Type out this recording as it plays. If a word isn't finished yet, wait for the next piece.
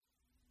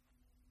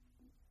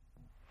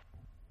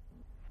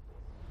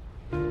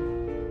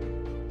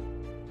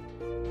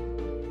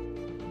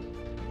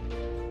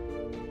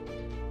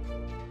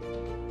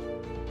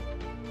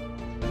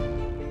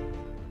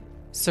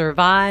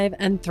Survive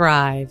and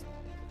Thrive.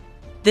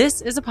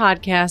 This is a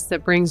podcast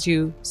that brings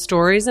you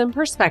stories and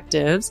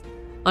perspectives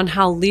on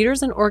how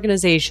leaders and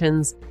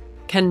organizations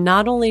can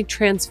not only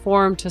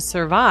transform to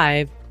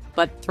survive,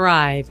 but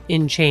thrive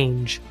in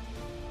change.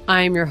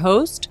 I am your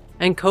host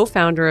and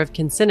co-founder of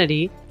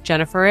Kincinity,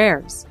 Jennifer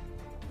Ayers.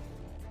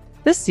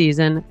 This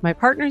season, my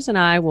partners and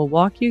I will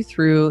walk you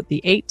through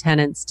the 8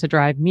 tenets to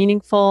drive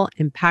meaningful,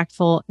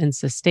 impactful, and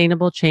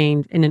sustainable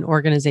change in an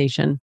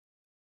organization.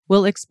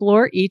 We'll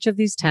explore each of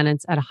these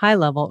tenets at a high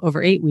level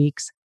over 8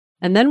 weeks,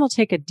 and then we'll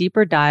take a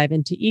deeper dive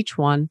into each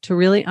one to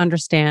really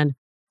understand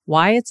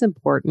why it's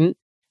important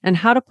and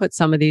how to put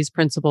some of these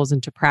principles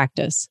into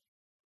practice.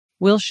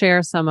 We'll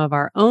share some of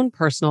our own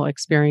personal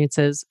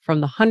experiences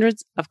from the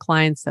hundreds of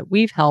clients that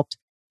we've helped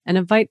and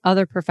invite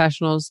other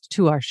professionals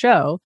to our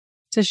show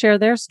to share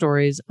their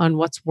stories on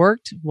what's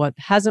worked, what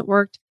hasn't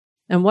worked,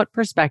 and what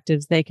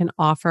perspectives they can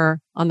offer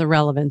on the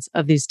relevance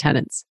of these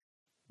tenets.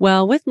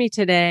 Well, with me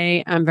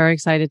today, I'm very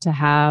excited to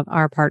have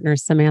our partner,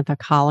 Samantha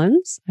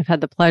Collins. I've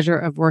had the pleasure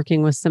of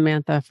working with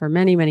Samantha for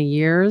many, many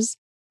years,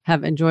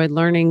 have enjoyed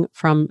learning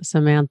from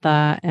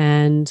Samantha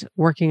and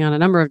working on a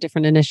number of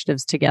different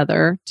initiatives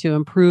together to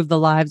improve the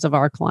lives of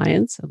our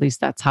clients. At least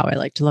that's how I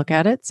like to look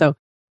at it. So,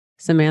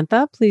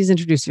 Samantha, please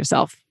introduce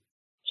yourself.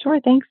 Sure.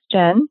 Thanks,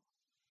 Jen.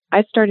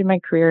 I started my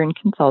career in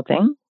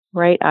consulting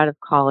right out of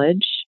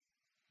college,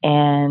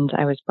 and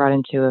I was brought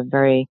into a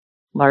very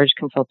large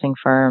consulting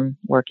firm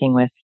working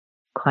with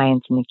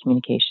clients in the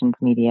communications,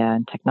 media,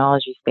 and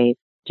technology space,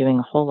 doing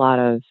a whole lot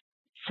of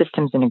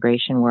systems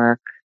integration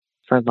work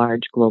for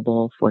large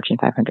global Fortune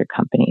 500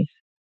 companies.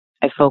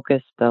 I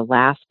focused the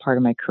last part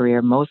of my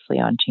career mostly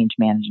on change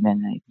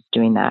management. I was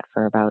doing that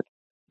for about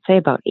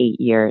 8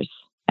 years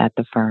at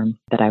the firm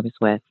that I was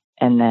with.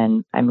 And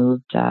then I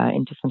moved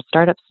into some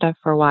startup stuff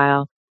for a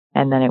while.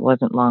 And then it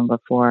wasn't long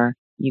before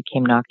you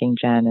came knocking,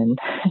 Jen, and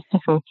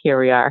here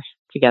we are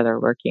together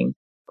working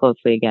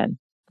closely again.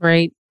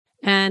 Great.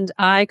 And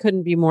I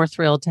couldn't be more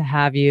thrilled to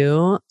have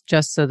you.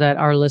 Just so that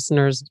our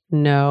listeners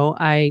know,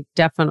 I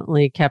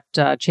definitely kept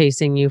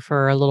chasing you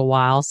for a little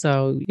while.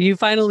 So you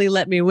finally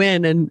let me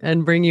win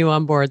and bring you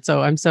on board.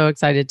 So I'm so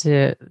excited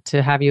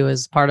to have you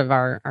as part of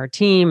our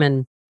team.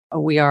 And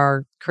we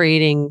are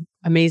creating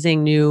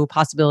amazing new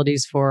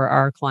possibilities for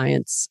our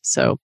clients.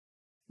 So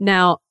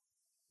now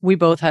we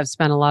both have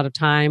spent a lot of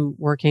time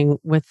working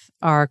with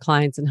our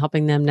clients and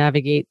helping them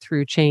navigate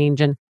through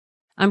change. And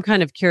I'm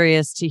kind of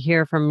curious to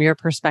hear from your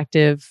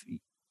perspective,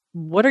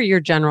 what are your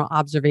general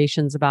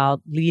observations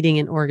about leading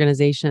an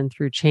organization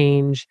through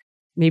change?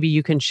 Maybe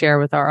you can share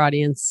with our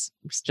audience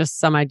just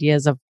some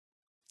ideas of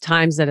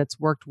times that it's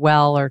worked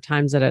well or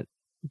times that it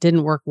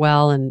didn't work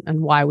well, and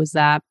why was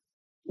that?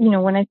 You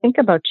know, when I think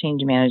about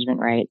change management,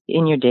 right,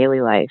 in your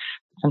daily life,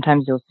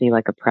 sometimes you'll see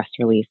like a press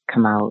release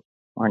come out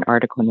or an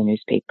article in the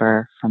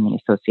newspaper from the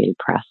Associated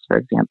Press, for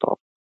example,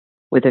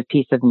 with a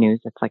piece of news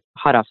that's like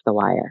hot off the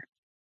wire.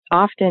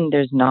 Often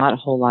there's not a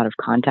whole lot of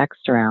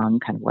context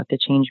around kind of what the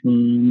change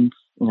means,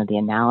 the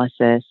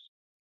analysis.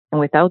 And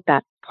without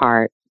that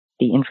part,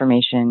 the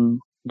information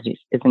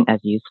isn't as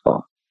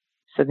useful.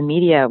 So the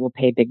media will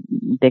pay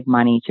big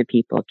money to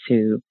people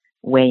to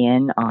weigh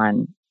in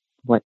on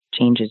what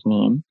changes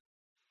mean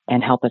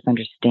and help us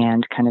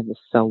understand kind of the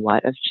so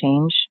what of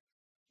change.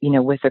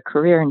 With a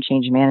career in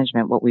change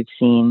management, what we've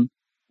seen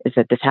is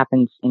that this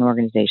happens in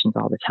organizations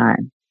all the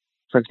time.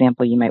 For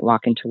example, you might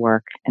walk into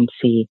work and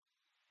see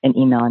an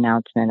email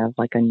announcement of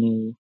like a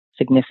new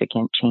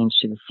significant change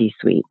to the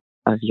C-suite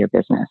of your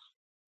business.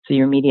 So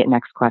your immediate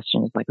next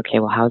question is like, okay,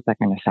 well, how is that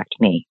going to affect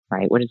me,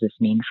 right? What does this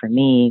mean for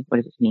me? What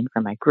does this mean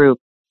for my group,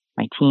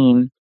 my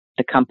team,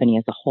 the company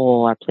as a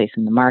whole, our place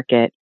in the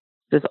market?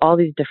 There's all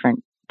these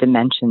different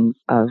dimensions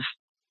of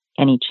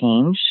any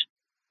change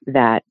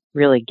that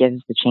really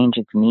gives the change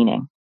its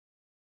meaning.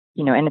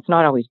 And it's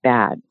not always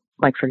bad.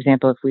 Like, for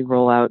example, if we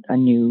roll out a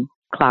new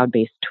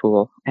cloud-based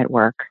tool at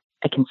work,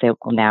 I can say,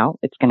 well, now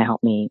it's going to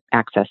help me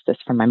access this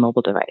from my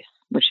mobile device,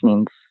 which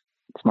means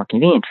it's more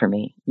convenient for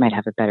me. It might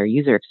have a better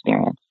user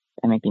experience.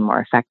 I might be more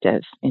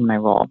effective in my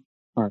role.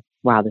 Or,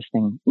 wow, this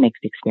thing makes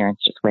the experience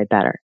just way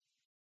better.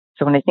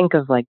 So when I think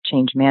of like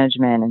change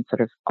management and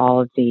sort of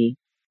all of the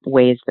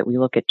ways that we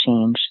look at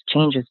change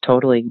is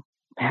totally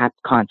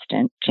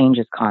constant. Change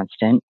is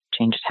constant.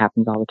 Change just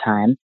happens all the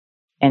time.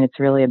 And it's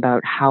really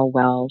about how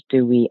well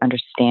do we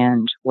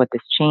understand what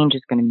this change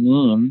is going to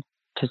mean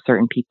to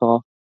certain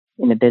people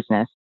in the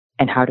business,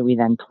 and how do we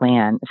then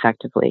plan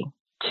effectively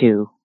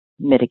to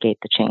mitigate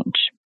the change?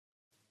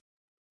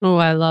 Oh,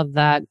 I love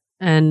that.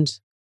 And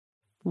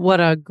what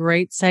a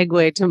great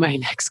segue to my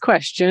next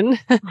question.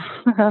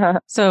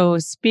 So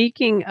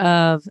speaking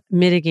of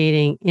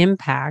mitigating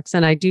impacts,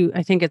 and I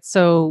think it's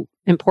so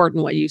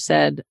important what you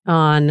said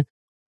on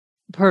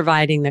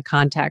providing the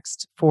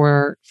context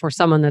for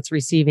someone that's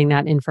receiving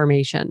that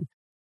information,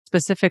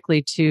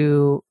 specifically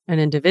to an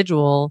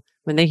individual.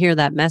 When they hear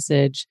that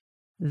message,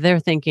 they're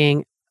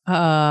thinking,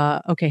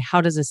 okay,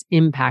 how does this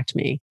impact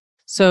me?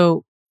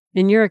 So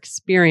in your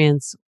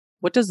experience,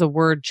 what does the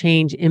word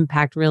change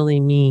impact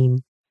really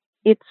mean?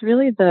 It's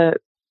really the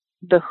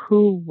the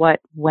who, what,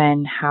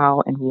 when,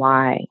 how, and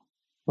why,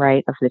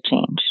 right, of the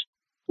change.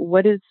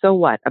 What is so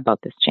what about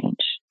this change?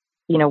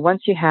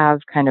 Once you have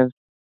kind of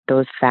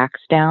those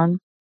facts down,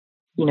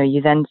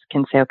 you then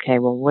can say, okay,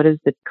 well, what is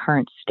the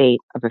current state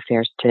of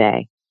affairs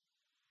today?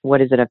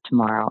 What is it of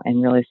tomorrow?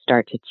 And really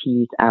start to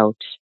tease out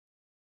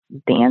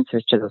the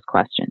answers to those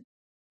questions.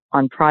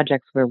 On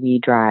projects where we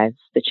drive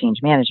the change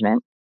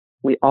management,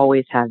 we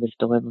always have this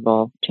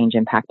deliverable change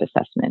impact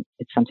assessment.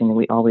 It's something that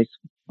we always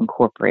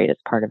incorporate as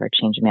part of our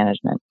change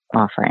management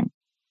offering.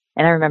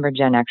 And I remember,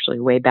 Jen, actually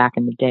way back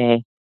in the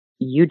day,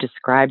 you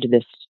described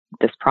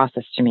this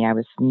process to me. I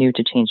was new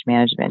to change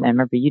management. And I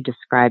remember you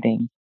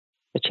describing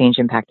the change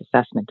impact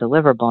assessment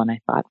deliverable. And I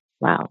thought,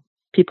 wow,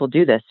 people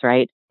do this,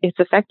 right? It's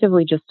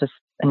effectively just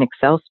an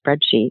Excel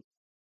spreadsheet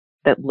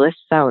that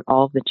lists out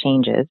all of the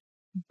changes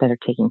that are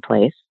taking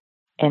place.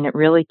 And it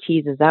really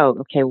teases out,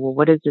 okay, well,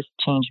 what does this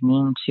change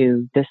mean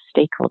to this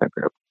stakeholder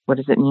group? What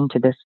does it mean to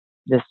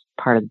this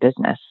part of the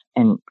business?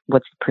 And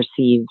what's the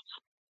perceived,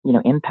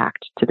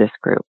 impact to this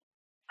group?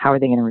 How are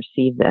they going to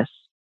receive this?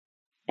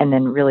 And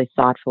then really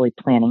thoughtfully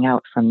planning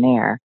out from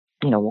there,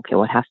 okay,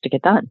 what has to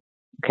get done?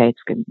 Okay,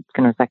 it's going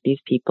to affect these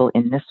people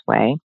in this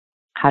way.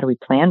 How do we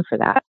plan for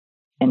that?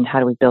 And how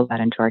do we build that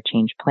into our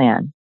change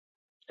plan?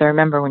 So I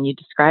remember when you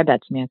described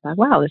that to me, I thought,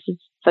 wow, this is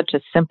such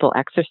a simple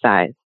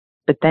exercise.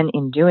 But then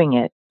in doing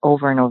it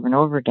over and over and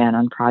over again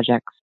on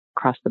projects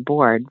across the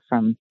board,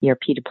 from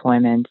ERP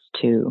deployments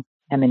to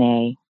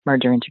M&A,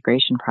 merger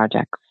integration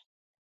projects,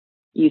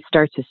 you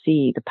start to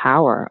see the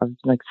power of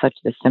such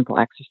this simple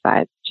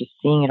exercise. Just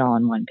seeing it all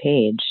on one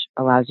page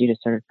allows you to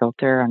sort of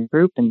filter on a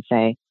group and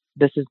say,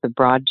 this is the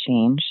broad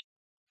change,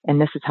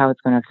 and this is how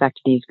it's going to affect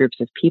these groups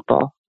of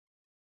people,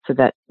 so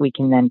that we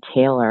can then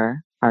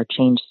tailor our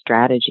change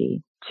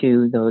strategy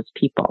to those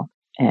people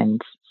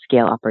and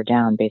scale up or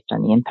down based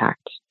on the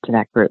impact to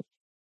that group.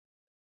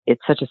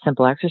 It's such a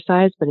simple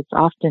exercise, but it's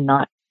often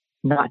not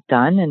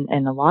done.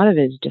 And a lot of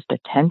it is just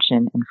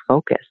attention and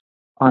focus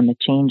on the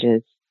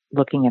changes,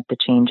 looking at the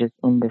changes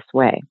in this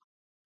way.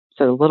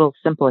 So a little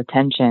simple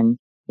attention,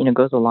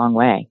 goes a long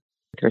way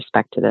with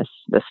respect to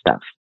this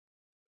stuff.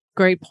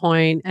 Great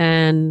point.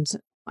 And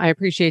I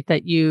appreciate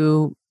that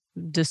you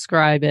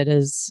describe it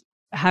as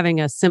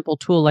having a simple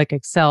tool like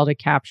Excel to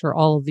capture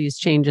all of these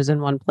changes in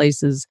one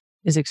place is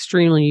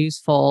extremely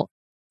useful.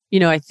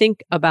 I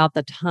think about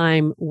the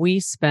time we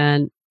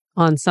spent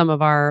on some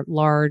of our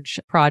large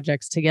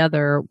projects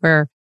together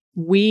where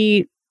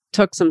we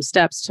took some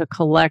steps to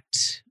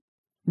collect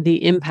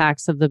the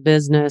impacts of the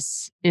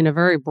business in a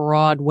very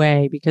broad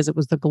way because it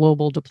was the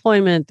global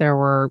deployment. There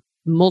were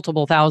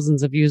multiple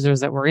thousands of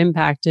users that were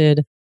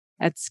impacted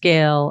at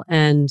scale.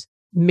 And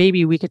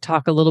maybe we could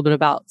talk a little bit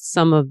about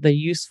some of the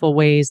useful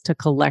ways to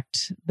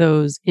collect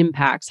those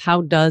impacts.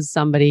 How does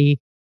somebody,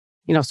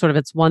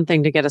 it's one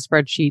thing to get a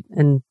spreadsheet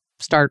and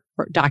start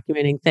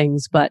documenting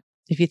things, but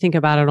if you think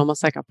about it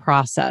almost like a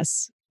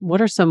process,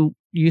 what are some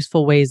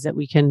useful ways that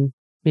we can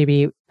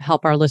maybe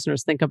help our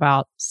listeners think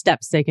about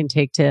steps they can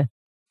take to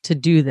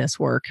do this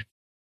work?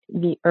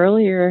 The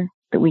earlier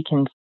that we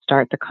can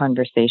start the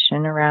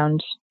conversation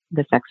around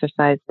this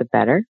exercise, the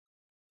better.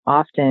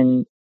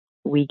 Often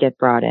we get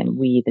brought in,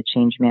 the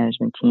change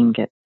management team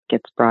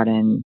gets brought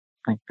in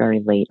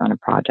very late on a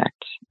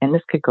project. And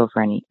this could go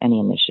for any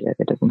initiative.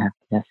 It doesn't have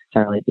to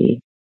necessarily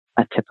be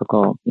a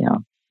typical,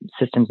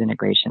 systems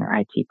integration or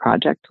IT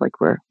project like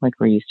we're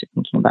used to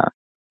thinking about.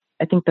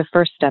 I think the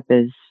first step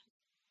is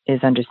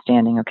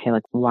understanding, okay,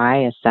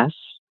 why assess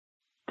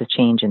the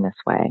change in this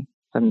way?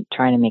 So I'm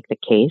trying to make the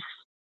case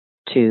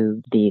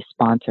to the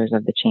sponsors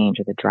of the change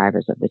or the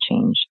drivers of the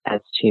change as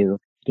to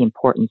the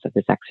importance of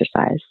this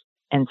exercise.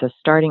 And so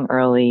starting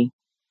early,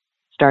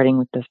 starting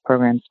with those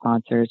program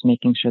sponsors,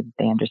 making sure that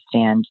they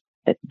understand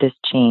that this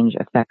change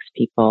affects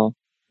people,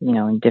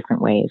 in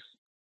different ways.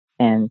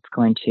 And it's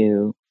going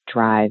to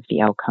drive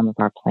the outcome of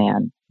our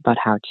plan about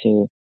how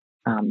to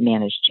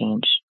manage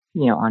change,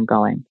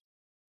 ongoing.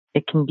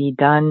 It can be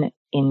done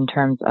in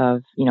terms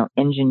of,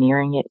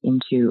 engineering it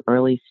into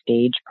early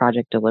stage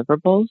project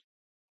deliverables,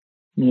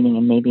 meaning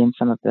and maybe in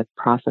some of the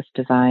process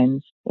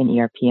designs in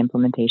ERP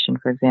implementation,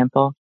 for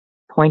example,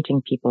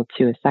 pointing people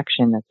to a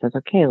section that says,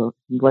 okay,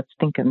 let's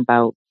think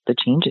about the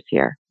changes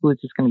here. Who is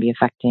this going to be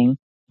affecting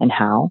and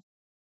how?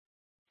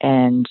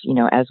 And,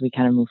 as we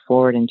kind of move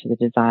forward into the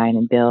design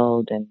and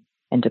build and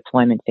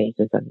deployment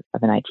phases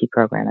of an IT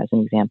program, as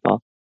an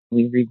example,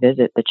 we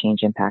revisit the change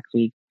impacts.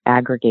 We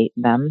aggregate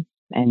them,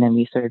 and then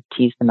we sort of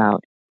tease them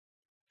out.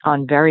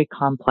 On very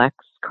complex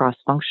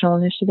cross-functional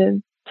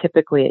initiatives,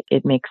 typically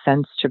it makes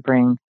sense to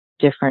bring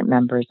different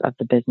members of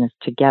the business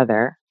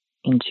together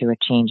into a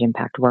change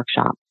impact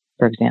workshop,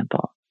 for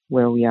example,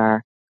 where we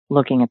are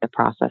looking at the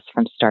process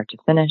from start to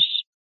finish,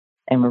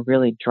 and we're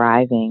really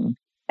driving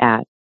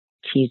at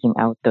teasing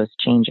out those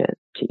changes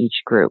to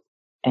each group.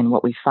 And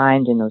what we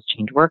find in those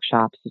change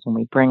workshops is when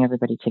we bring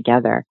everybody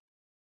together,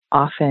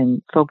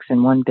 often folks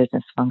in one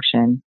business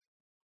function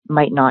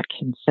might not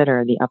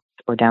consider the up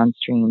or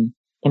downstream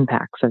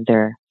impacts of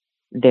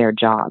their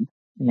job.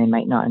 And they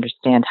might not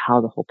understand how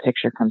the whole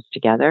picture comes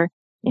together.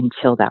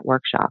 until that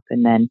workshop.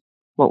 And then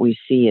what we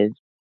see is,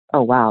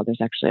 oh, wow,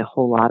 there's actually a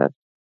whole lot of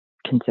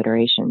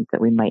considerations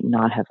that we might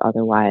not have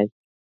otherwise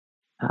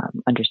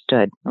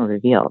understood or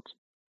revealed.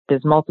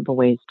 There's multiple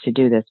ways to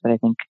do this, but I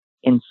think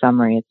in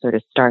summary, it sort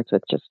of starts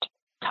with just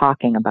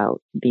talking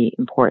about the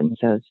importance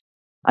of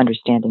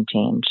understanding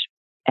change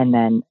and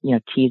then,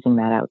 teasing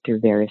that out through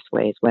various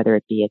ways, whether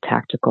it be a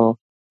tactical,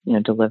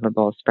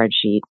 deliverable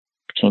spreadsheet,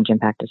 change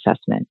impact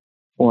assessment,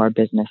 or a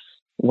business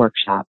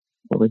workshop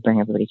where we bring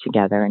everybody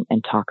together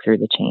and talk through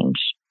the change.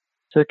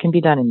 So it can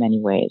be done in many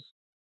ways,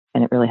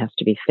 and it really has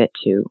to be fit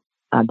to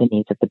the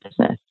needs of the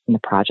business and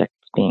the project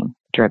that's being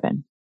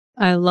driven.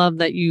 I love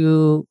that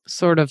you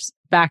sort of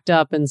backed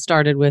up and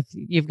started with,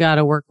 you've got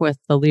to work with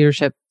the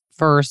leadership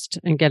first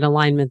and get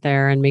alignment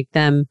there and make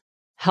them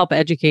help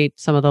educate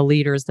some of the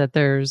leaders that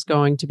there's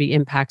going to be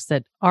impacts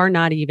that are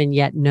not even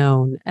yet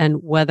known. And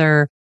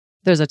whether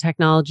there's a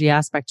technology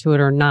aspect to it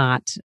or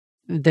not,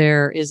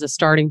 there is a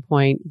starting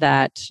point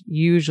that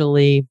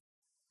usually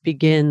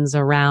begins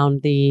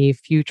around the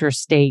future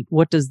state.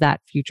 What does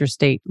that future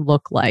state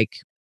look like?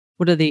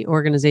 What are the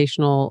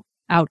organizational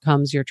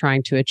outcomes you're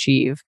trying to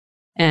achieve?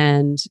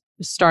 And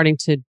starting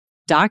to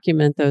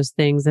document those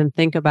things and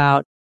think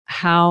about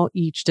how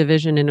each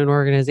division in an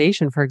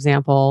organization, for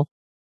example,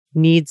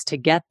 needs to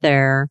get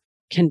there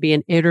can be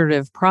an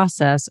iterative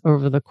process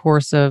over the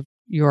course of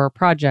your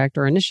project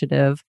or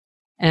initiative.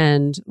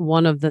 And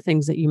one of the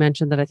things that you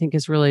mentioned that I think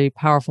is really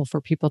powerful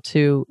for people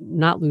to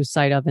not lose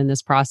sight of in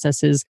this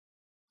process is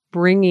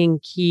bringing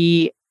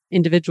key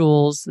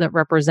individuals that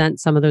represent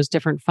some of those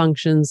different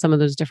functions, some of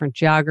those different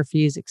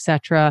geographies, et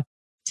cetera,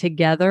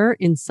 together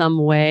in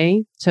some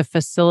way to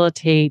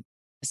facilitate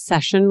a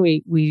session.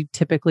 We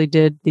typically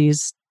did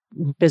these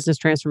business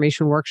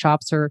transformation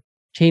workshops or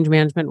change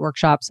management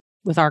workshops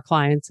with our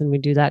clients, and we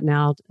do that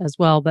now as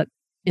well. But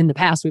in the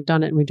past, we've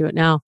done it and we do it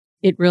now.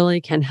 It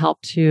really can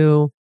help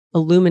to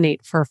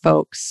illuminate for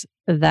folks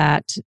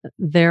that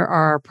there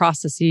are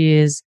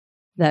processes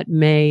that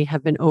may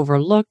have been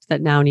overlooked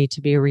that now need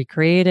to be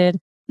recreated.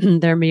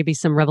 There may be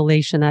some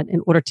revelation that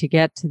in order to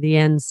get to the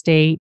end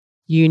state,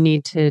 you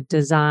need to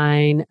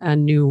design a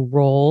new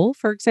role,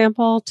 for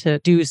example, to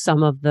do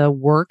some of the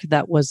work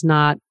that was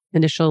not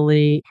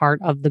initially part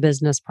of the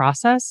business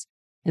process.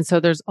 And so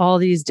there's all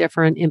these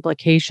different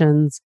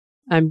implications.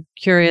 I'm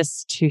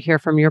curious to hear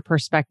from your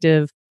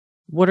perspective,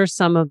 what are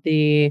some of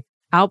the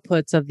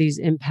outputs of these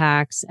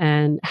impacts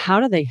and how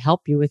do they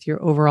help you with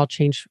your overall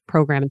change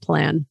program and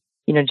plan?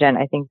 Jen,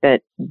 I think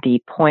that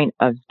the point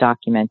of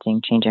documenting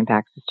change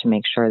impacts is to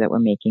make sure that we're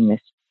making this,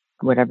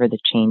 whatever the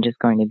change is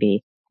going to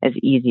be, as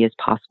easy as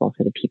possible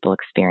for the people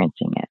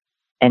experiencing it,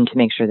 and to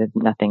make sure that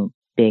nothing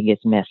big is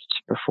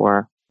missed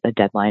before the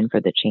deadline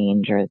for the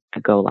change or the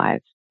go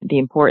live. The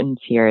importance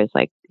here is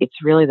it's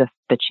really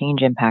the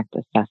change impact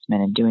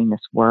assessment and doing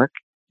this work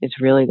is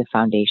really the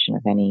foundation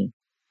of any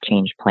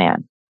change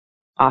plan.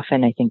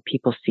 Often I think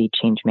people see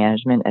change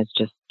management as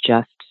just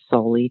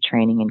solely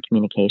training and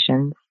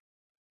communications.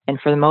 And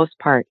for the most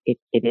part, it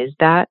is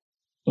that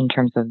in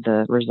terms of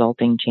the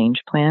resulting change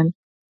plan.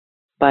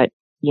 But,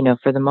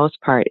 for the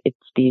most part, it's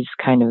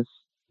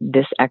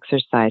this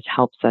exercise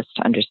helps us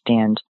to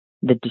understand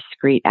the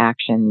discrete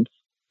actions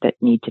that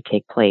need to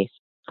take place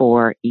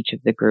for each of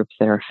the groups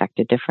that are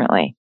affected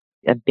differently.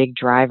 A big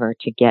driver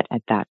to get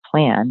at that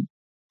plan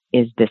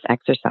is this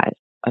exercise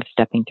of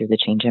stepping through the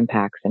change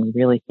impacts and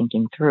really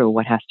thinking through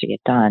what has to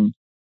get done,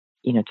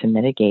 to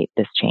mitigate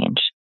this change.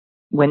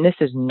 When this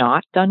is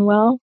not done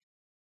well,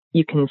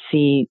 you can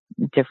see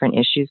different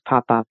issues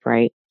pop up,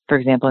 right? For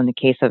example, in the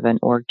case of an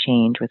org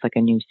change with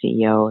a new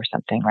CEO or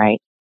something, right?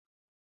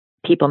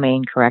 People may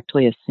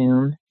incorrectly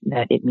assume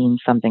that it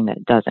means something that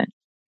it doesn't,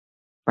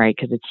 right?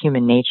 Because it's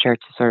human nature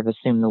to sort of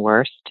assume the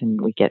worst and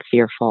we get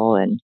fearful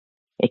and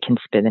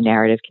the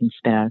narrative can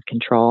spin out of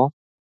control.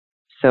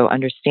 So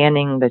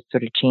understanding the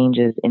sort of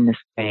changes in this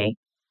way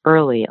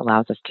early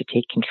allows us to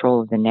take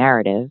control of the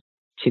narrative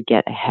to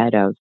get ahead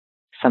of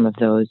some of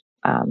those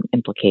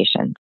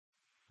implications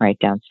right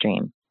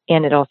downstream.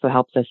 And it also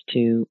helps us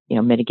to,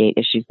 mitigate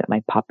issues that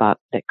might pop up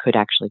that could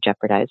actually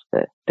jeopardize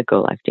the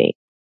go live date.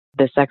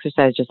 This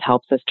exercise just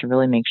helps us to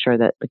really make sure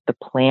that the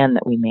plan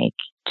that we make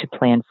to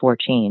plan for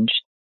change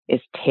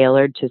is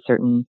tailored to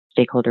certain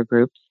stakeholder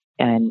groups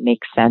and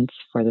makes sense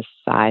for the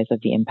size of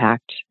the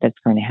impact that's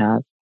going to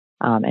have,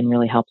 and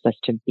really helps us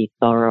to be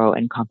thorough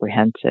and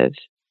comprehensive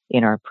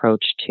in our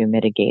approach to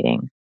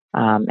mitigating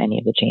any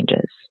of the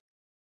changes.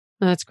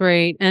 That's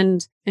great.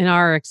 And in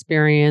our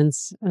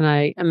experience, and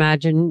I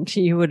imagine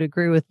you would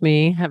agree with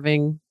me,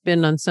 having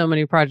been on so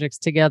many projects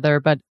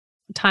together, but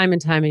time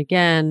and time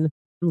again,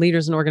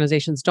 leaders and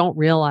organizations don't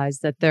realize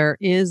that there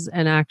is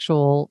an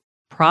actual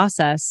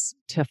process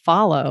to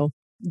follow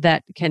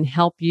that can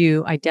help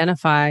you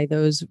identify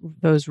those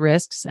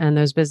risks and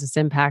those business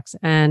impacts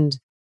and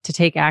to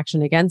take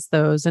action against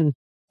those. And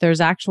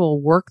there's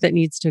actual work that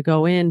needs to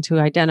go in to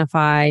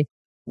identify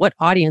what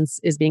audience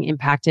is being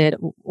impacted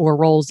or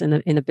roles in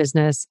the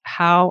business.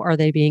 How are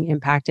they being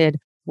impacted?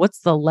 What's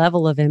the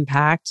level of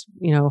impact?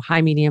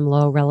 High, medium,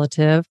 low,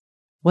 relative.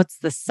 What's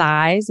the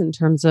size in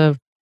terms of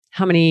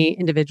how many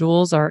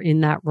individuals are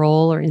in that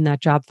role or in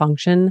that job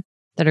function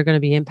that are going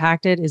to be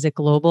impacted? Is it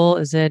global?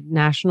 Is it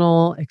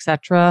national, et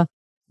cetera?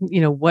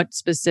 What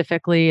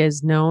specifically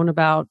is known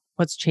about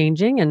what's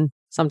changing? And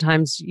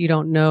sometimes you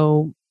don't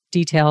know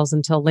details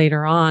until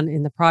later on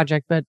in the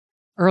project, but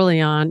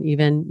early on,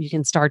 even you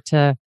can start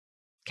to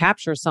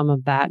capture some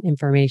of that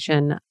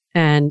information.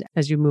 And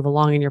as you move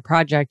along in your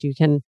project, you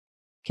can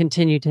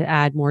continue to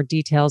add more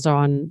details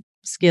on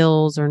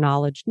skills or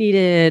knowledge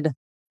needed.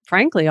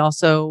 Frankly,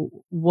 also,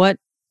 what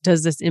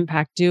does this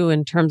impact do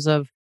in terms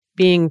of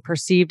being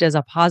perceived as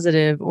a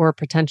positive or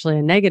potentially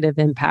a negative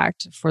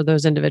impact for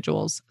those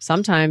individuals?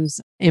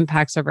 Sometimes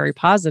impacts are very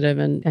positive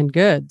and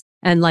good.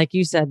 And like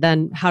you said,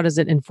 then how does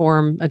it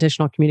inform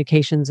additional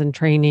communications and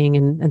training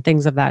and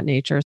things of that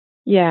nature?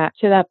 Yeah,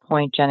 to that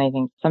point, Jen, I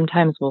think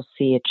sometimes we'll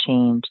see a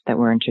change that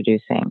we're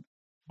introducing.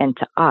 And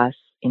to us,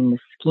 in the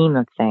scheme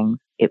of things,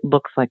 it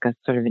looks like a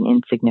sort of an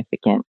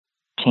insignificant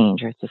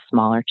change, or it's a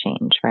smaller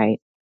change, right?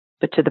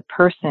 But to the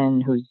person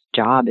whose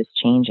job is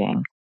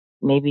changing,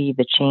 maybe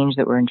the change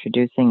that we're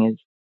introducing is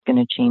going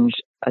to change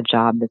a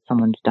job that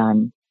someone's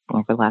done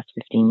for the last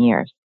 15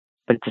 years.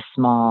 But it's a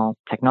small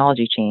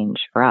technology change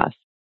for us,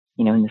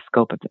 in the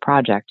scope of the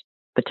project.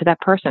 But to that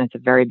person, it's a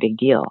very big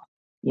deal.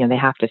 They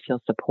have to feel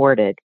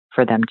supported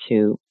for them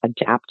to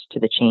adapt to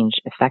the change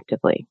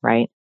effectively,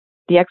 right?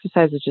 The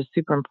exercise is just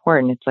super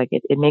important. It's like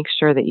it makes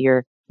sure that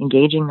you're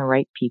engaging the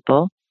right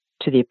people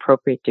to the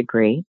appropriate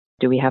degree.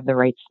 Do we have the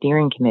right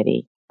steering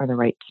committee or the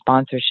right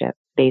sponsorship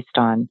based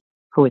on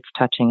who it's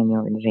touching in the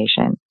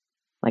organization?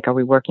 Like, are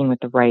we working with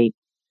the right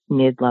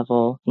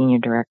mid-level, senior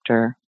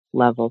director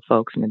level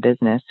folks in the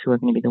business who are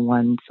going to be the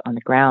ones on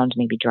the ground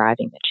maybe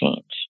driving the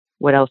change?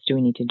 What else do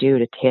we need to do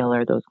to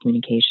tailor those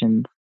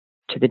communications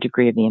to the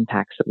degree of the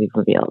impacts that we've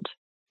revealed?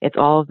 It's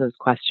all of those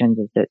questions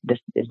this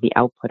is the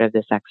output of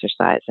this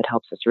exercise that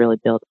helps us really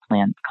build a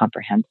plan that's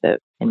comprehensive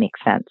and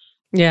makes sense.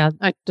 Yeah,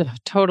 I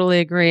totally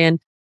agree. And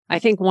I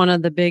think one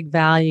of the big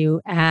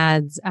value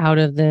adds out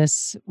of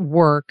this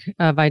work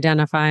of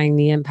identifying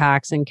the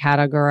impacts and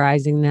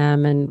categorizing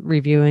them and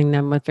reviewing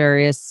them with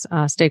various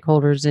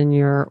stakeholders in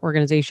your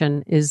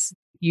organization is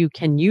you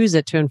can use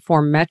it to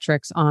inform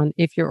metrics on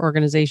if your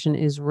organization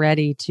is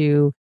ready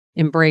to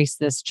embrace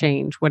this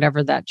change,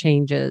 whatever that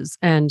change is.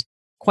 And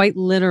quite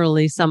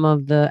literally, some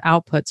of the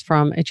outputs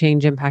from a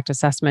change impact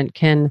assessment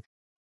can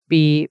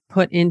be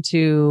put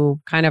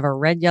into kind of a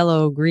red,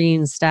 yellow,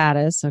 green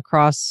status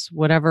across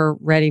whatever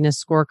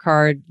readiness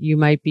scorecard you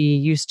might be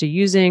used to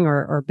using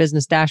or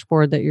business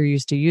dashboard that you're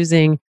used to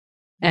using.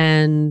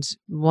 And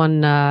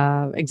one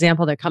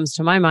example that comes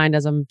to my mind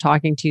as I'm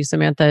talking to you,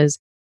 Samantha, is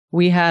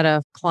we had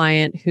a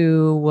client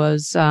who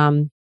was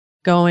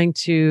going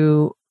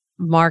to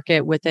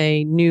market with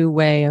a new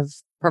way of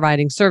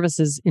providing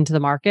services into the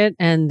market.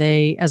 And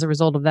they, as a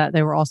result of that,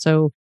 they were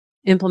also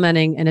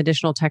implementing an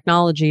additional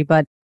technology.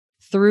 But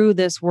through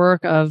this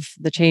work of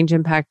the change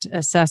impact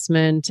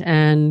assessment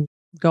and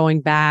going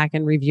back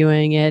and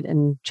reviewing it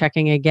and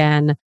checking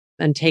again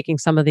and taking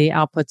some of the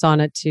outputs on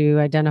it to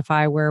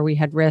identify where we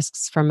had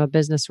risks from a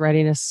business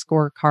readiness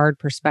scorecard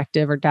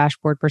perspective or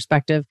dashboard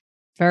perspective,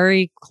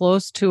 very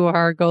close to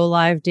our go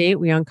live date,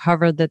 we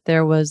uncovered that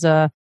there was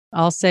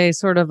I'll say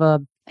sort of a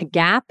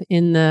gap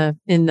in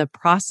the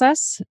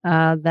process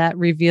that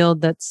revealed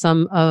that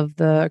some of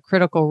the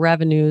critical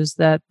revenues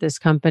that this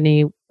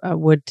company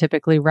would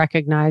typically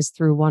recognize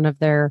through one of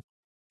their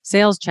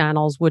sales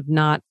channels would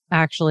not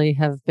actually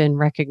have been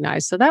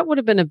recognized. So that would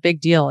have been a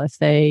big deal if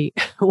they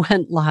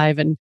went live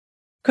and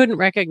couldn't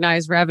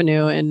recognize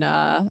revenue in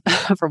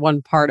for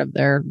one part of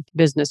their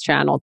business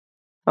channel.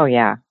 Oh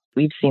yeah,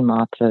 we've seen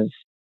lots of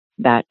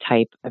that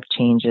type of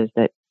changes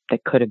that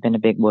could have been a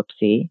big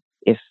whoopsie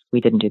if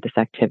we didn't do this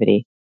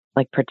activity.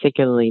 Like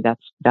particularly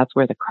that's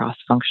where the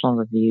cross-functional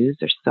reviews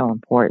are so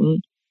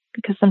important,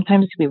 because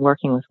sometimes we'll be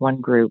working with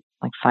one group,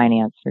 like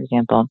finance, for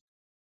example,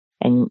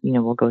 and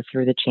we'll go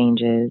through the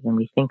changes and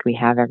we think we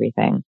have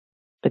everything.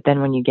 But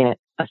then when you get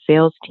a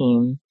sales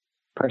team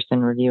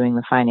person reviewing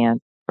the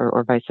finance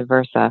or vice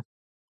versa,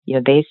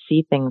 they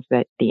see things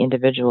that the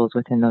individuals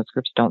within those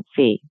groups don't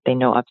see. They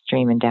know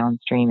upstream and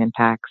downstream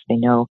impacts. They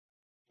know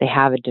they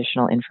have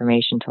additional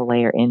information to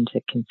layer in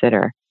to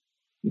consider.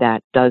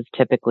 That does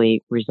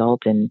typically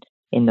result in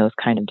those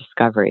kind of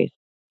discoveries.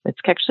 It's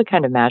actually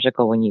kind of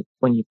magical when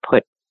you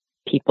put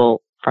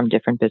people from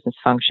different business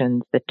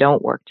functions that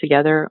don't work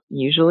together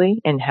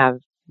usually and have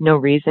no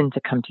reason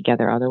to come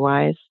together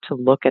otherwise to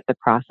look at the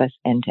process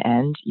end to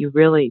end.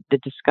 The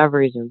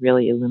discoveries are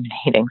really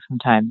illuminating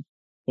sometimes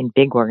in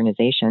big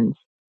organizations.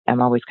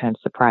 I'm always kind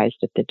of surprised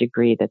at the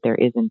degree that there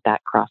isn't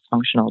that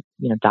cross-functional,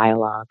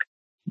 dialogue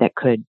that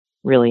could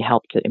really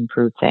help to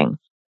improve things.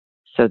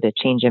 So the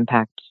change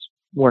impact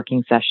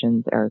working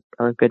sessions are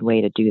a good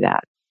way to do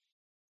that.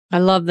 I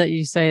love that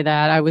you say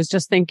that. I was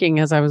just thinking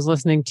as I was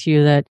listening to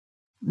you that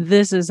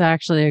this is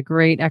actually a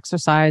great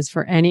exercise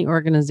for any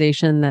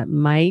organization that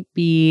might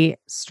be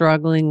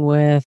struggling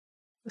with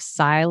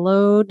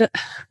siloed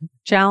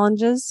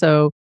challenges.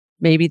 So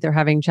maybe they're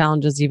having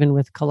challenges even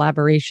with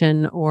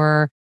collaboration,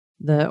 or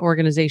the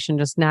organization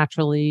just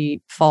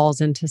naturally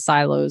falls into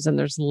silos and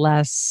there's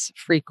less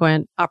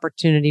frequent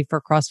opportunity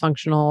for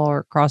cross-functional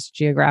or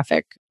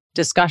cross-geographic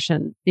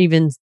discussion.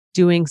 Even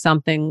doing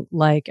something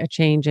like a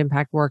change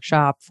impact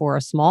workshop for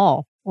a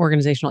small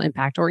organizational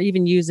impact, or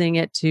even using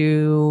it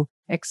to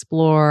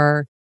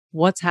explore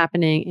what's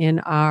happening in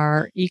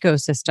our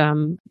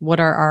ecosystem, what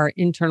are our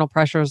internal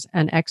pressures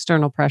and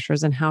external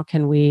pressures, and how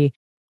can we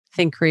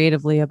think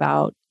creatively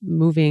about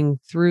moving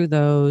through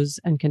those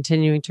and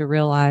continuing to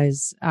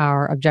realize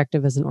our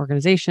objective as an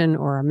organization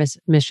or our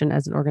mission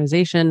as an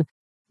organization.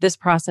 This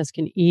process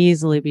can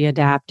easily be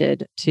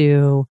adapted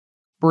to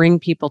bring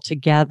people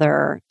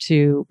together,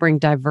 to bring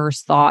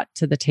diverse thought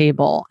to the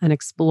table and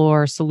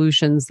explore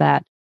solutions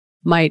that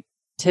might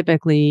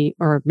typically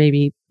or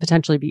maybe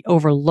potentially be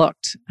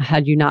overlooked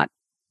had you not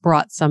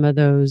brought some of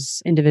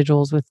those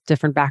individuals with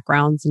different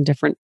backgrounds and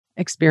different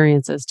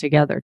experiences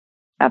together.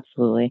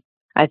 Absolutely.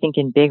 I think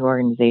in big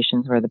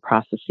organizations where the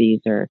processes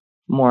are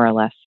more or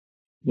less,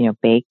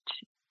 baked,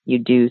 you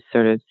do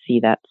sort of see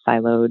that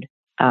siloed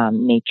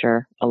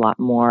nature a lot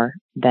more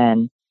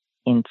than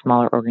in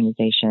smaller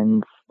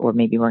organizations, or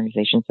maybe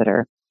organizations that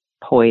are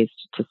poised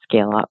to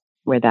scale up,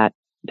 where that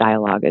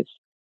dialogue is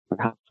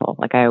helpful.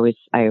 Like I always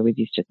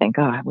used to think,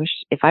 I wish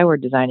if I were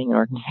designing an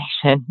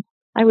organization,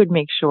 I would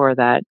make sure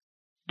that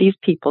these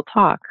people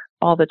talk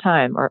all the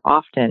time or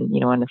often,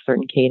 on a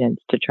certain cadence,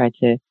 to try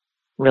to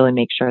really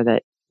make sure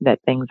that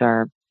things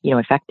are,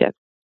 effective,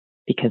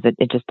 because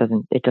it just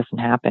doesn't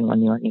happen when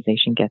the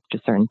organization gets to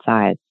a certain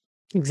size.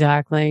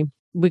 Exactly.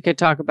 We could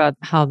talk about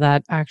how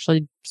that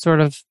actually sort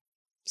of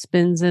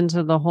spins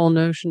into the whole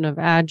notion of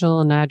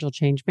agile and agile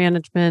change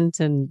management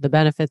and the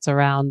benefits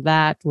around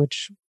that,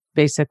 which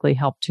basically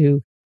help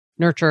to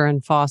nurture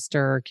and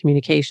foster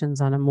communications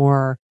on a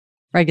more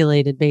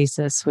regulated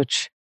basis,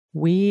 which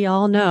we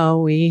all know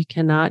we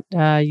cannot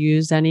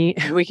use any,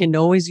 we can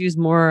always use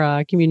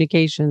more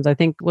communications. I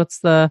think what's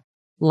the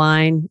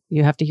line?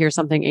 You have to hear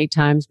something 8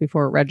 times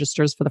before it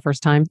registers for the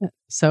first time.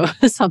 So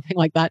something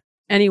like that.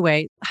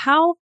 Anyway,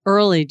 how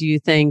early do you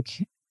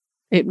think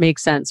it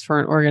makes sense for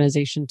an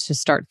organization to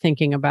start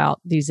thinking about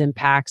these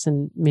impacts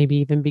and maybe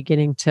even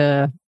beginning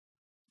to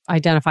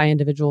identify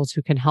individuals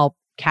who can help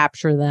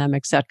capture them,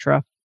 et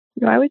cetera?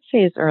 I would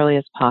say as early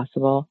as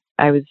possible.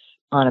 I was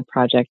on a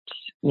project,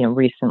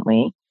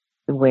 recently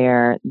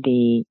where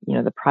the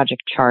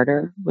project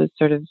charter was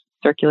sort of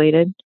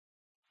circulated,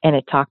 and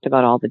it talked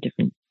about all the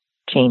different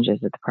changes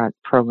that the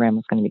program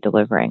was going to be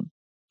delivering.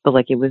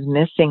 But it was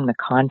missing the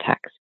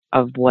context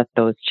of what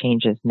those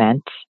changes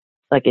meant.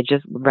 It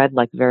just read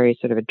like very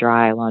sort of a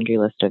dry laundry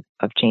list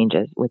of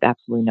changes with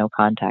absolutely no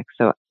context.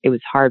 So it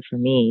was hard for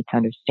me to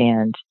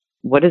understand,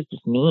 what does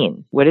this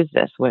mean? What is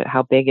this?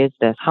 How big is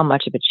this? How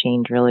much of a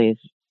change really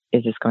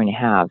is this going to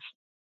have?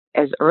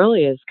 As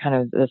early as kind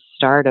of the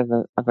start of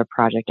a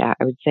project,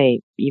 I would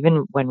say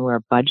even when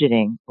we're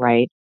budgeting,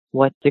 right?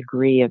 What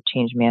degree of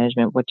change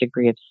management, what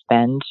degree of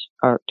spend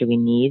do we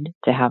need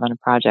to have on a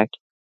project?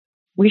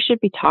 We should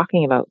be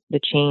talking about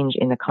the change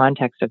in the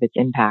context of its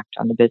impact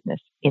on the business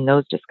in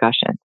those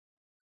discussions,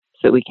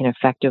 so that we can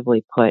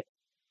effectively put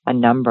a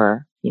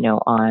number,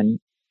 on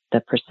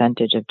the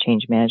percentage of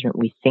change management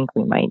we think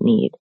we might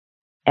need.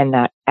 And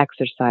that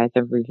exercise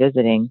of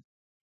revisiting,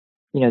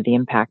 the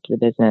impact to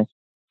the business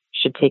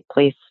should take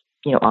place,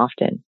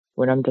 often.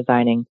 When I'm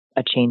designing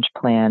a change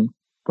plan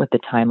with the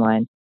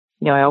timeline,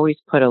 I always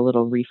put a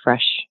little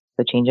refresh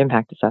the change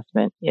impact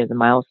assessment as a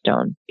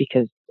milestone,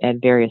 because at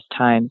various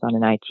times on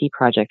an IT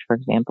project, for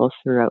example,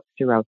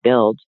 throughout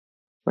build,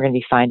 we're going to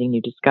be finding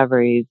new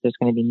discoveries. There's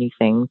going to be new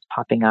things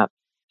popping up.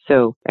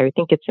 So I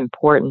think it's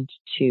important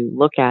to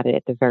look at it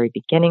at the very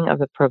beginning of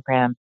the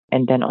program,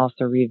 and then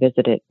also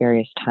revisit it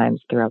various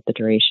times throughout the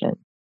duration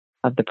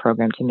of the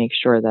program to make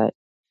sure that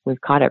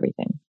we've caught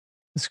everything.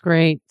 That's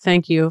great.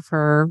 Thank you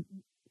for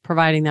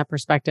providing that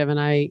perspective. And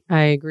I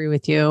agree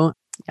with you.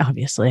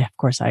 Obviously, of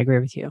course, I agree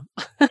with you.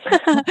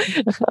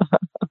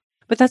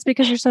 But that's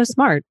because you're so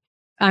smart.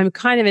 I'm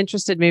kind of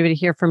interested maybe to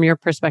hear from your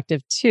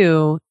perspective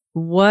too.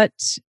 What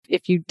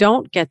if you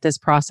don't get this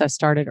process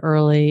started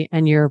early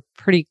and you're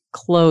pretty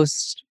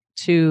close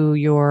to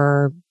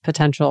your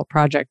potential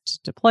project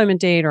deployment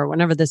date or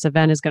whenever this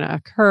event is going to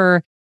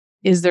occur?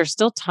 Is there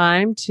still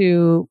time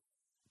to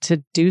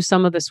do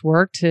some of this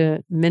work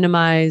to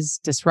minimize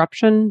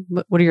disruption?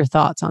 What are your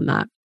thoughts on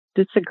that?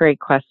 That's a great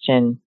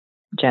question,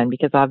 Jen,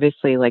 because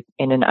obviously,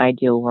 in an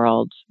ideal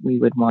world, we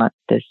would want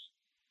this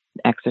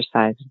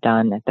exercise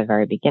done at the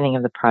very beginning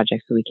of the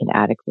project so we can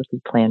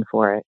adequately plan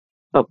for it.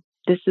 But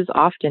this is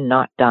often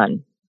not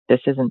done.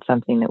 This isn't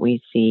something that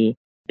we see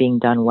being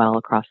done well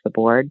across the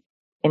board.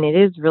 And it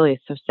is really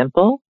so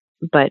simple.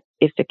 But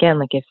if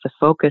the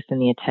focus and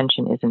the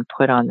attention isn't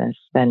put on this,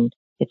 then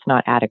it's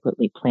not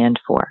adequately planned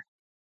for.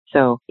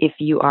 So if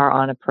you are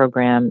on a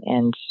program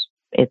and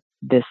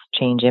this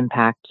change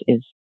impact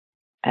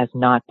has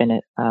not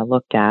been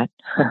looked at,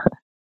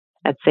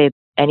 I'd say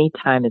any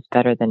time is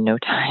better than no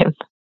time.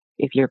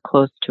 If you're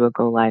close to a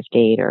go live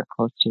date or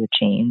close to the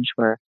change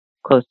where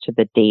close to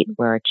the date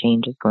where a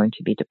change is going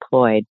to be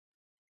deployed,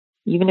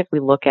 even if we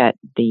look at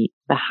the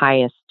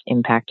highest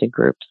impacted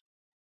groups,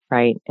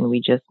 right? And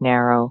we just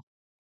narrowed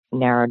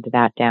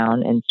that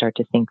down and start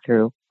to think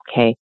through,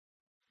 okay,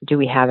 do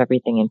we have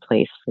everything in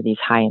place for these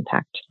high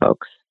impact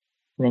folks?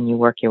 And then you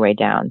work your way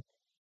down.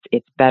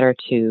 It's better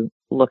to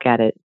look at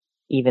it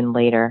even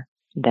later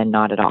than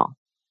not at all.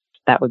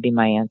 That would be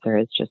my answer,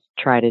 is just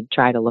try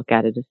to look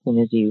at it as soon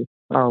as you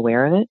are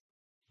aware of it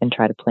and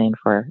try to plan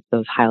for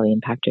those highly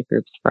impacted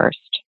groups first.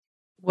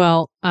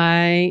 Well,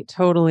 I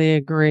totally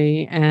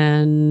agree.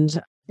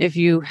 And if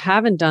you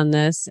haven't done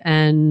this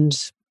and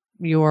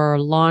your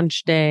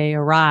launch day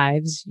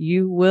arrives,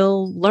 you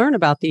will learn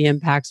about the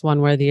impacts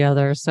one way or the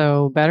other.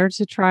 So better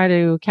to try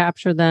to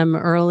capture them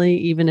early,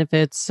 even if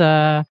it's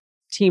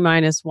T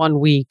minus 1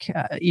 week,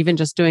 even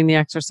just doing the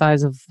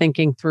exercise of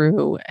thinking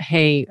through,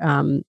 hey,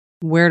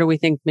 where do we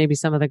think maybe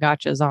some of the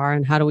gotchas are,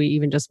 and how do we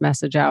even just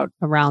message out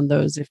around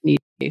those if need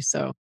be?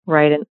 So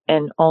right,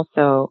 and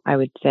also I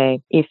would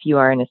say, if you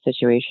are in a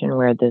situation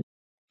where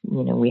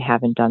we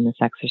haven't done this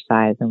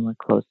exercise and we're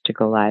close to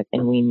go live,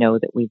 and we know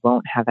that we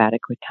won't have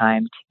adequate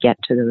time to get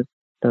to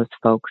those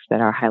folks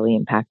that are highly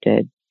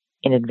impacted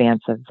in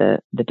advance of the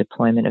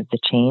deployment of the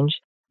change,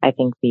 I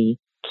think the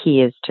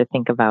key is to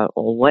think about,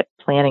 well, what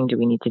planning do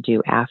we need to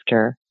do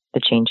after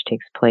the change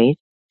takes place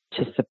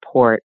to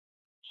support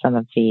some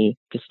of the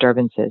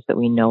disturbances that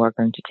we know are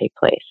going to take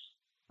place,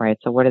 right?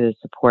 So what are the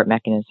support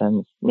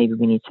mechanisms? Maybe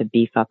we need to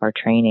beef up our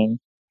training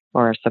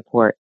or our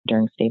support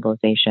during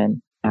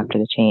stabilization after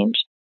the change,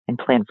 and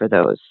plan for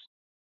those.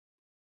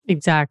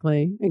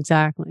 Exactly.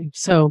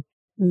 So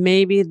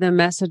maybe the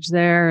message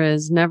there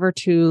is never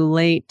too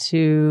late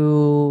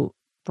to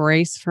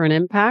brace for an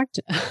impact.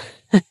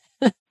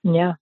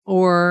 Yeah.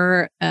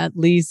 Or at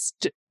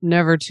least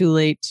never too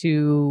late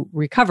to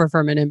recover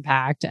from an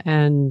impact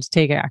and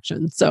take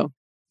action. So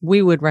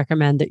we would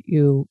recommend that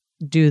you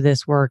do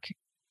this work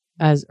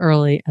as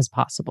early as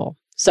possible.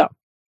 So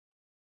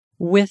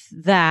with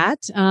that,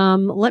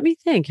 let me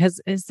think.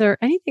 Is there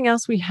anything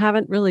else we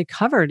haven't really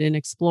covered in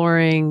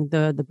exploring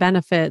the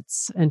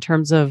benefits in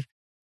terms of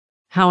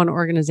how an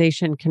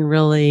organization can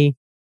really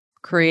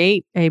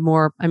create a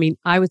more,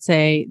 I would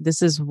say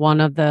this is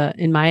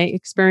in my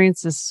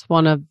experience, this is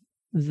one of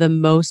the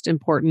most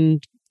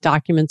important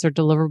documents or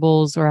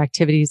deliverables or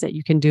activities that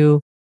you can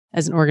do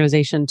as an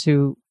organization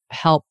to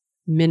help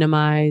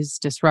minimize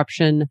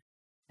disruption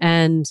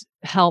and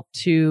help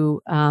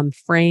to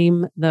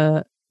frame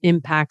the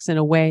impacts in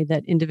a way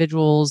that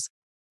individuals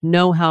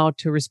know how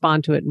to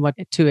respond to it and what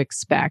to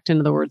expect. In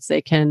other words,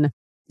 they can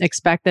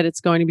expect that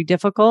it's going to be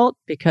difficult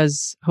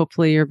because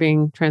hopefully you're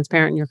being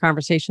transparent in your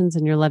conversations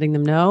and you're letting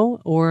them know,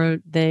 or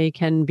they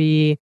can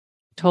be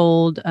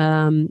told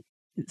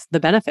the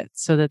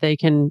benefits so that they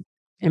can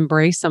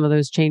embrace some of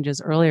those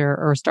changes earlier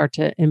or start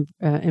to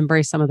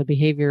embrace some of the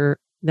behavior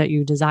that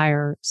you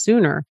desire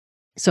sooner.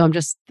 So I'm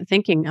just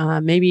thinking,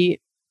 maybe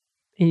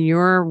in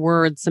your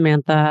words,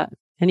 Samantha,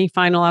 any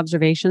final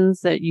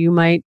observations that you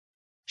might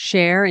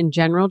share in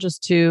general,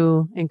 just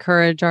to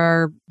encourage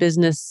our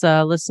business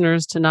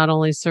listeners to not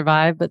only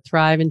survive, but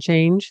thrive and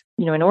change?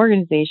 An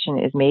organization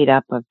is made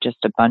up of just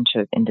a bunch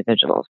of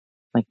individuals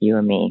like you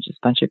or me, just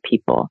a bunch of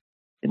people.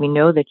 We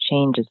know that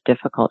change is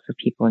difficult for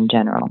people in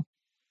general.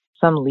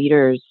 Some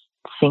leaders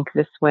think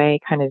this way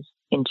kind of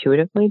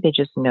intuitively. They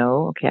just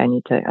know, okay, I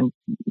need to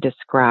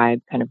describe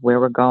kind of where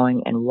we're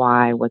going and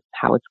why,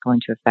 how it's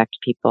going to affect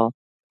people.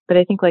 But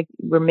I think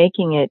we're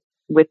making it,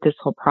 with this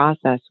whole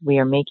process, we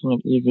are making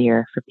it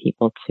easier for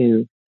people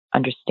to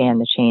understand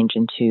the change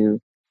and to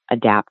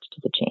adapt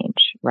to the change,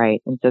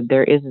 right? And so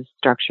there is a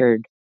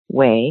structured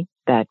way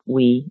that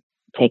we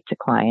take to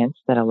clients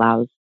that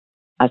allows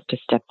us to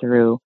step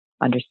through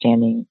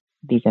understanding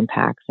these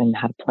impacts and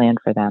how to plan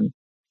for them.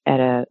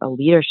 At a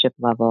leadership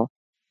level,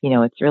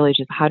 it's really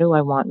just, how do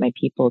I want my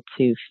people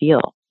to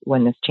feel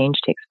when this change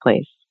takes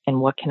place? And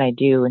what can I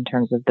do in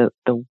terms of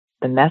the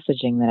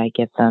messaging that I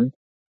give them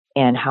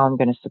and how I'm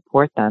going to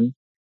support them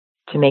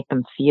to make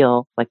them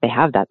feel like they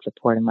have that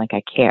support and like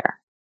I care.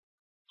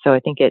 So I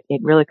think it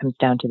really comes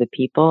down to the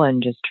people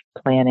and just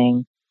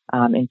planning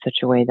in such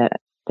a way that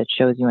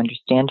shows you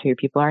understand who your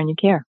people are and you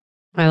care.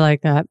 I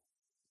like that.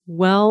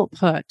 Well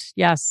put.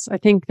 Yes. I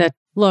think that,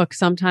 look,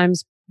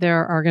 sometimes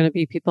there are going to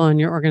be people in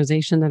your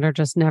organization that are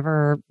just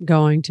never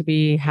going to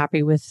be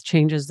happy with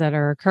changes that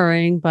are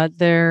occurring, but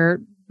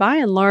by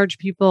and large,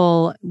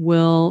 people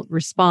will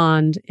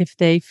respond if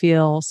they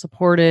feel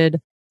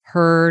supported,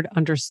 heard,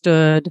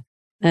 understood.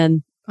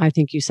 And I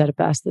think you said it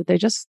best, that they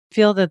just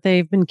feel that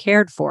they've been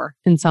cared for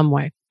in some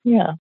way.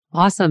 Yeah.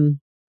 Awesome.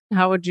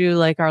 How would you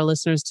like our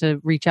listeners to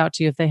reach out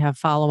to you if they have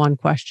follow-on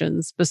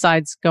questions,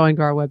 besides going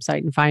to our website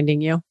and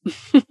finding you?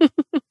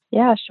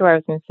 Yeah, sure. I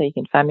was going to say you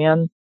can find me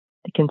on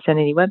the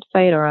Consenity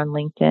website or on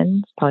LinkedIn.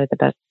 It's probably the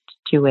best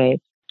two ways.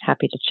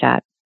 Happy to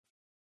chat.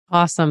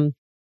 Awesome.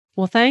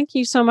 Well, thank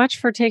you so much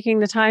for taking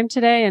the time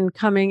today and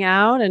coming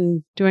out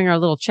and doing our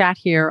little chat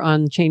here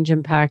on change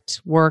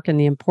impact work and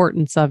the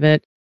importance of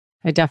it.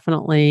 I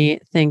definitely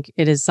think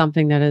it is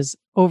something that is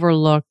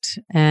overlooked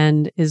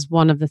and is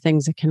one of the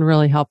things that can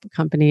really help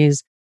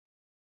companies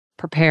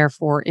prepare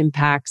for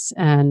impacts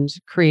and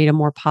create a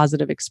more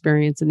positive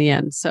experience in the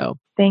end. So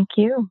thank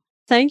you.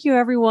 Thank you,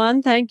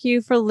 everyone. Thank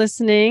you for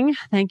listening.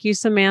 Thank you,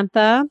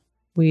 Samantha.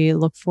 We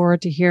look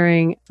forward to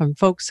hearing from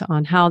folks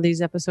on how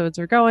these episodes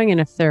are going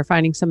and if they're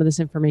finding some of this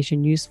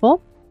information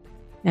useful.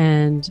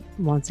 And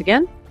once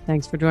again,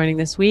 thanks for joining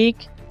this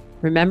week.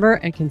 Remember,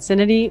 at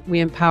Concinity, we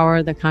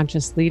empower the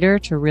conscious leader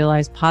to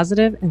realize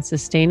positive and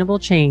sustainable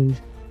change.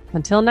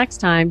 Until next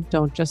time,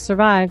 don't just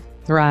survive,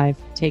 thrive.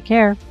 Take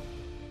care.